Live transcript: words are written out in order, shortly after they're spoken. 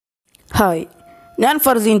Hi, ഞാൻ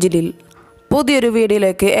ഫർസീൻ ജിലിൽ. പുതിയൊരു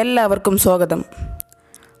വീഡിയോയിലേക്ക് എല്ലാവർക്കും സ്വാഗതം.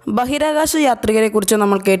 ബഹിരാകാശ യാത്രികരെക്കുറിച്ച്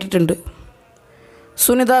നമ്മൾ കേട്ടിട്ടുണ്ട്.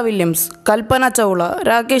 സുനിത വില്യംസ്, കൽപ്പന ചൗള,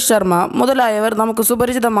 രാകേഷ് ശർമ്മ മുതലായവർ നമുക്ക്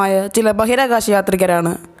സുപരിചിതമായ ചില ബഹിരാകാശ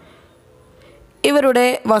യാത്രികരാണ്. ഇവരുടെ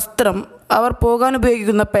വസ്ത്രം, അവർ പോകാൻ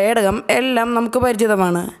ഉപയോഗിക്കുന്ന പേടകം എല്ലാം നമുക്ക്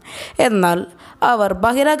പരിചിതമാണ്. എന്നാൽ അവർ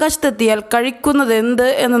ബഹിരാകാശത്തെത്തിയാൽ കഴിക്കുന്നതെന്ത്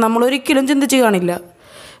എന്ന് നമ്മൾ ഒരിക്കലും ചിന്തിച്ചു കാണില്ല.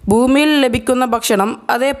 ഭൂമിയിൽ ലഭിക്കുന്ന ഭക്ഷണം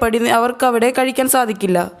അതേപടി അവർക്കവിടെ കഴിക്കാൻ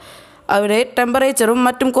സാധിക്കില്ല. അവിടെ ടെമ്പറേച്ചറും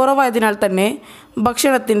മറ്റും കുറവായതിനാൽ തന്നെ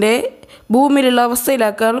ഭക്ഷണത്തിൻ്റെ ഭൂമിയിലുള്ള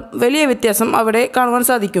അവസ്ഥയിലേക്കാൾ വലിയ വ്യത്യാസം അവിടെ കാണുവാൻ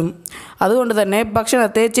സാധിക്കും. അതുകൊണ്ട് തന്നെ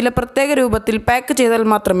ഭക്ഷണത്തെ ചില പ്രത്യേക രൂപത്തിൽ പാക്ക് ചെയ്താൽ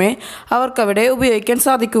മാത്രമേ അവർക്കവിടെ ഉപയോഗിക്കാൻ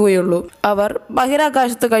സാധിക്കുകയുള്ളൂ. അവർ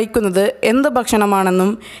ബഹിരാകാശത്ത് കഴിക്കുന്നത് എന്ത്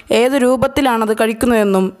ഭക്ഷണമാണെന്നും ഏത് രൂപത്തിലാണത്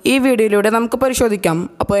കഴിക്കുന്നതെന്നും ഈ വീഡിയോയിലൂടെ നമുക്ക് പരിശോധിക്കാം.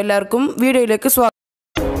 അപ്പോൾ എല്ലാവർക്കും വീഡിയോയിലേക്ക് സ്വാഗതം.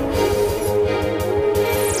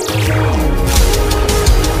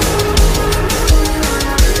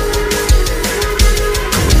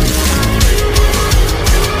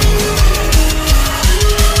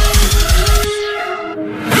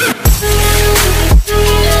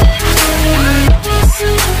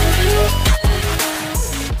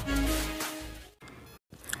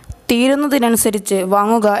 തീരുന്നതിനനുസരിച്ച്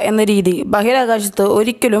വാങ്ങുക എന്ന രീതി ബഹിരാകാശത്ത്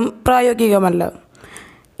ഒരിക്കലും പ്രായോഗികമല്ല.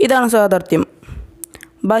 ഇതാണ് യാഥാർത്ഥ്യം.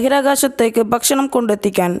 ബഹിരാകാശത്തേക്ക് ഭക്ഷണം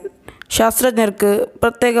കൊണ്ടെത്തിക്കാൻ ശാസ്ത്രജ്ഞർക്ക്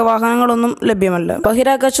പ്രത്യേക വാഹനങ്ങളൊന്നും ലഭ്യമല്ല.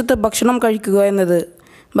 ബഹിരാകാശത്ത് ഭക്ഷണം കഴിക്കുക എന്നത്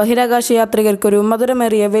ബഹിരാകാശ യാത്രികർക്കൊരു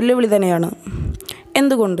മധുരമേറിയ വെല്ലുവിളി തന്നെയാണ്.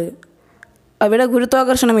 എന്തുകൊണ്ട്? അവിടെ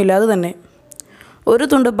ഗുരുത്വാകർഷണമില്ല, അത് തന്നെ. ഒരു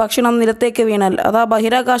തുണ്ട് ഭക്ഷണം നിലത്തേക്ക് വീണാൽ അത് ആ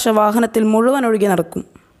ബഹിരാകാശ വാഹനത്തിൽ മുഴുവൻ ഒഴുകി നടക്കും.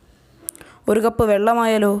 ഒരു കപ്പ്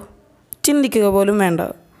വെള്ളമായാലോ? ചിന്തിക്കുക പോലും വേണ്ട.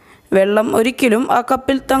 വെള്ളം ഒരിക്കലും ആ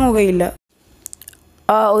കപ്പിൽ തങ്ങുകയില്ല.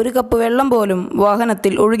 ആ ഒരു കപ്പ് വെള്ളം പോലും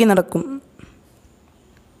വാഹനത്തിൽ ഒഴുകി നടക്കും.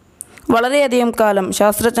 വളരെയധികം കാലം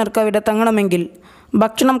ശാസ്ത്രജ്ഞർക്ക് അവിടെ തങ്ങണമെങ്കിൽ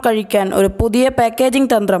ഭക്ഷണം കഴിക്കാൻ ഒരു പുതിയ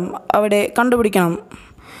പാക്കേജിംഗ് തന്ത്രം അവിടെ കണ്ടുപിടിക്കണം.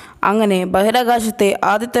 അങ്ങനെ ബഹിരാകാശത്തെ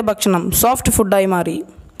ആദ്യത്തെ ഭക്ഷണം സോഫ്റ്റ് ഫുഡായി മാറി.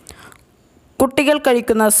 കുട്ടികൾ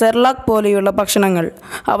കഴിക്കുന്ന സെർലാക്ക് പോലെയുള്ള ഭക്ഷണങ്ങൾ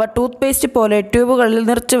അവ ടൂത്ത് പേസ്റ്റ് പോലെ ട്യൂബുകളിൽ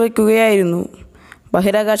നിറച്ചു വയ്ക്കുകയായിരുന്നു.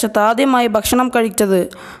 ബഹിരാകാശത്ത് ആദ്യമായി ഭക്ഷണം കഴിച്ചത്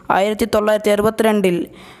 1962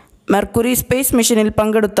 മെർക്കുറി സ്പേസ് മിഷനിൽ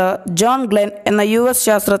പങ്കെടുത്ത ജോൺ ഗ്ലെൻ എന്ന US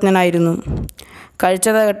ശാസ്ത്രജ്ഞനായിരുന്നു.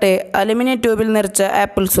 കഴിച്ചതാകട്ടെ അലുമിനിയം ട്യൂബിൽ നിറച്ച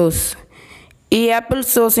ആപ്പിൾ സോസ്. ഈ ആപ്പിൾ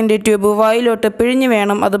സോസിൻ്റെ ട്യൂബ് വായിലോട്ട് പിഴിഞ്ഞു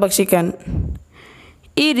വേണം അത് ഭക്ഷിക്കാൻ.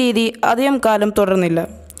 ഈ രീതി അധികം കാലം തുടർന്നില്ല.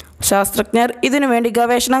 ശാസ്ത്രജ്ഞർ ഇതിനുവേണ്ടി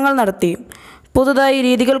ഗവേഷണങ്ങൾ നടത്തി പുതുതായി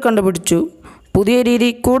രീതികൾ കണ്ടുപിടിച്ചു. പുതിയ രീതി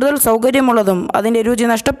കൂടുതൽ സൗകര്യമുള്ളതും അതിൻ്റെ രുചി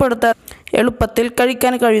നഷ്ടപ്പെടുത്താൻ എളുപ്പത്തിൽ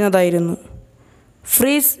കഴിക്കാൻ കഴിയുന്നതായിരുന്നു.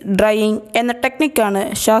 ഫ്രീസ് ഡ്രൈയിങ് എന്ന ടെക്നിക്കാണ്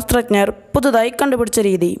ശാസ്ത്രജ്ഞർ പുതുതായി കണ്ടുപിടിച്ച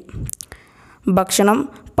രീതി. ഭക്ഷണം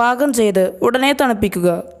പാകം ചെയ്ത് ഉടനെ തണുപ്പിക്കുക,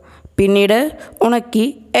 പിന്നീട് ഉണക്കി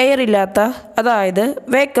എയറില്ലാത്ത, അതായത്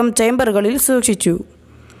വേക്കം ചേമ്പറുകളിൽ സൂക്ഷിച്ചു.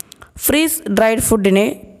 ഫ്രീസ് ഡ്രൈഡ് ഫുഡിനെ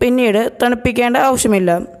പിന്നീട് തണുപ്പിക്കേണ്ട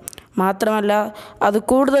ആവശ്യമില്ല. മാത്രമല്ല അത്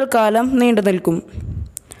കൂടുതൽ കാലം നീണ്ടു നിൽക്കും.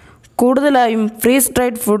 കൂടുതലായും ഫ്രീസ്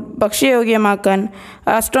ഡ്രൈഡ് ഫുഡ് ഭക്ഷ്യയോഗ്യമാക്കാൻ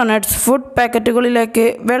ആസ്ട്രോനട്ട്സ് ഫുഡ് പാക്കറ്റുകളിലേക്ക്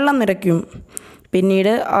വെള്ളം നിറയ്ക്കും. പിന്നീട്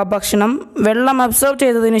ആ ഭക്ഷണം വെള്ളം അബ്സോർബ്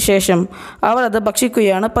ചെയ്തതിന് ശേഷം അവർ അത്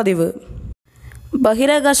ഭക്ഷിക്കുകയാണ് പതിവ്.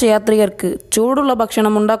 ബഹിരാകാശ യാത്രികർക്ക് ചൂടുള്ള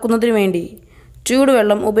ഭക്ഷണം ഉണ്ടാക്കുന്നതിന് വേണ്ടി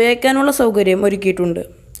ചൂടുവെള്ളം ഉപയോഗിക്കാനുള്ള സൗകര്യം ഒരുക്കിയിട്ടുണ്ട്.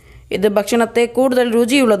 ഇത് ഭക്ഷണത്തെ കൂടുതൽ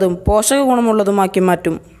രുചിയുള്ളതും പോഷക ഗുണമുള്ളതുമാക്കി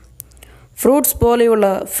മാറ്റും. ഫ്രൂട്ട്സ് പോലെയുള്ള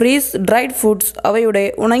ഫ്രീസ് ഡ്രൈഡ് ഫുഡ്സ് അവയുടെ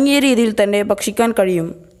ഉണങ്ങിയ രീതിയിൽ തന്നെ ഭക്ഷിക്കാൻ കഴിയും.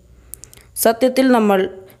 സത്യത്തിൽ നമ്മൾ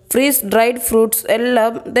ഫ്രീസ് ഡ്രൈഡ് ഫ്രൂട്ട്സ്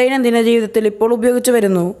എല്ലാം ദൈനംദിന ജീവിതത്തിൽ ഇപ്പോൾ ഉപയോഗിച്ചു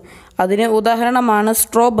വരുന്നു. അതിന് ഉദാഹരണമാണ്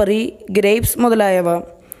സ്ട്രോബെറി, ഗ്രേപ്സ് മുതലായവ.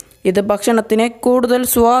 ഇത് ഭക്ഷണത്തിന് കൂടുതൽ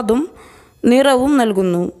സ്വാദും നിറവും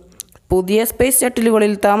നൽകുന്നു. പുതിയ സ്പേസ്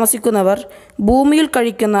ഷട്ടിലുകളിൽ താമസിക്കുന്നവർ ഭൂമിയിൽ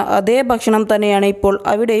കഴിക്കുന്ന അതേ ഭക്ഷണം തന്നെയാണ് ഇപ്പോൾ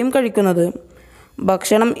അവിടെയും കഴിക്കുന്നത്.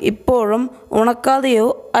 ഭക്ഷണം ഇപ്പോഴും ഉണക്കാതെയോ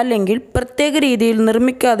അല്ലെങ്കിൽ പ്രത്യേക രീതിയിൽ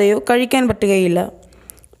നിർമ്മിക്കാതെയോ കഴിക്കാൻ പറ്റുകയില്ല.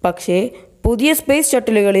 പക്ഷേ പുതിയ സ്പേസ്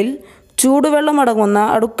ഷട്ടിലുകളിൽ ചൂടുവെള്ളം അടങ്ങുന്ന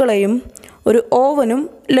അടുക്കളയും ഒരു ഓവനും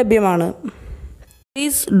ലഭ്യമാണ്.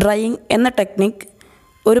 ഫ്രീസ് ഡ്രൈയിങ് എന്ന ടെക്നിക്ക്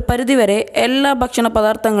ഒരു പരിധിവരെ എല്ലാ ഭക്ഷണ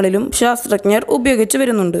പദാർത്ഥങ്ങളിലും ശാസ്ത്രജ്ഞർ ഉപയോഗിച്ചു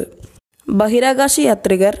വരുന്നുണ്ട്. ബഹിരാകാശ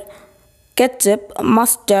യാത്രികർ കെച്ചപ്പ്,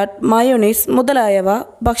 മസ്റ്റാർഡ്, മയോണീസ് മുതലായവ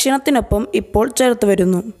ഭക്ഷണത്തിനൊപ്പം ഇപ്പോൾ ചേർത്ത്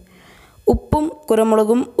വരുന്നു. ഉപ്പും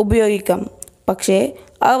കുരുമുളകും ഉപയോഗിക്കാം, പക്ഷേ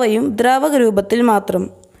അവയും ദ്രാവക രൂപത്തിൽ മാത്രം.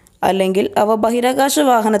 അല്ലെങ്കിൽ അവ ബഹിരാകാശ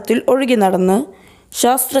വാഹനത്തിൽ ഒഴുകി നടന്ന്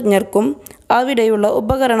ശാസ്ത്രജ്ഞർക്കും അവിടെയുള്ള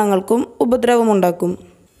ഉപകരണങ്ങൾക്കും ഉപദ്രവമുണ്ടാക്കും.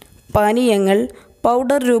 പാനീയങ്ങൾ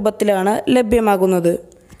പൗഡർ രൂപത്തിലാണ് ലഭ്യമാകുന്നത്.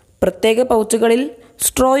 പ്രത്യേക പൗച്ചുകളിൽ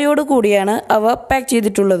സ്ട്രോയോട് കൂടിയാണ് അവ പാക്ക്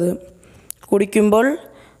ചെയ്തിട്ടുള്ളത്. കുടിക്കുമ്പോൾ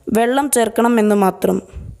വെള്ളം ചേർക്കണം എന്ന് മാത്രം.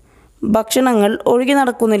 ഭക്ഷണങ്ങൾ ഒഴുകി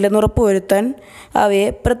നടക്കുന്നില്ലെന്ന് ഉറപ്പുവരുത്താൻ അവയെ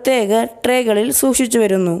പ്രത്യേക ട്രേകളിൽ സൂക്ഷിച്ചു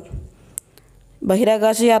വരുന്നു.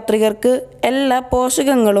 ബഹിരാകാശ യാത്രികർക്ക് എല്ലാ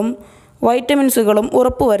പോഷകങ്ങളും വൈറ്റമിൻസുകളും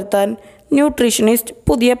ഉറപ്പുവരുത്താൻ ന്യൂട്രീഷനിസ്റ്റ്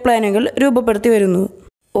പുതിയ പ്ലാനുകൾ രൂപപ്പെടുത്തി വരുന്നു.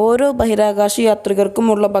 ഓരോ ബഹിരാകാശ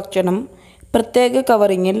യാത്രികർക്കുമുള്ള ഭക്ഷണം പ്രത്യേക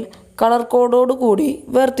കവറിങ്ങിൽ കളർ കോഡോടുകൂടി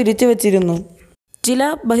വേർതിരിച്ച് വച്ചിരുന്നു.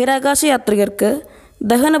 ചില ബഹിരാകാശ യാത്രികർക്ക്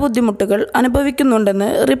ദഹന ബുദ്ധിമുട്ടുകൾ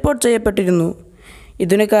അനുഭവിക്കുന്നുണ്ടെന്ന് റിപ്പോർട്ട് ചെയ്യപ്പെട്ടിരുന്നു.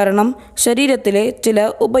 ഇതിനു കാരണം ശരീരത്തിലെ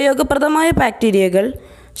ചില ഉപയോഗപ്രദമായ ബാക്ടീരിയകൾ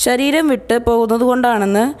ശരീരം വിട്ട്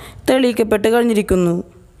പോകുന്നതുകൊണ്ടാണെന്ന് തെളിയിക്കപ്പെട്ട് കഴിഞ്ഞിരിക്കുന്നു.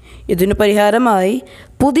 ഇതിനു പരിഹാരമായി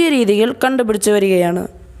പുതിയ രീതികൾ കണ്ടുപിടിച്ചു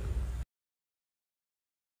വരികയാണ്.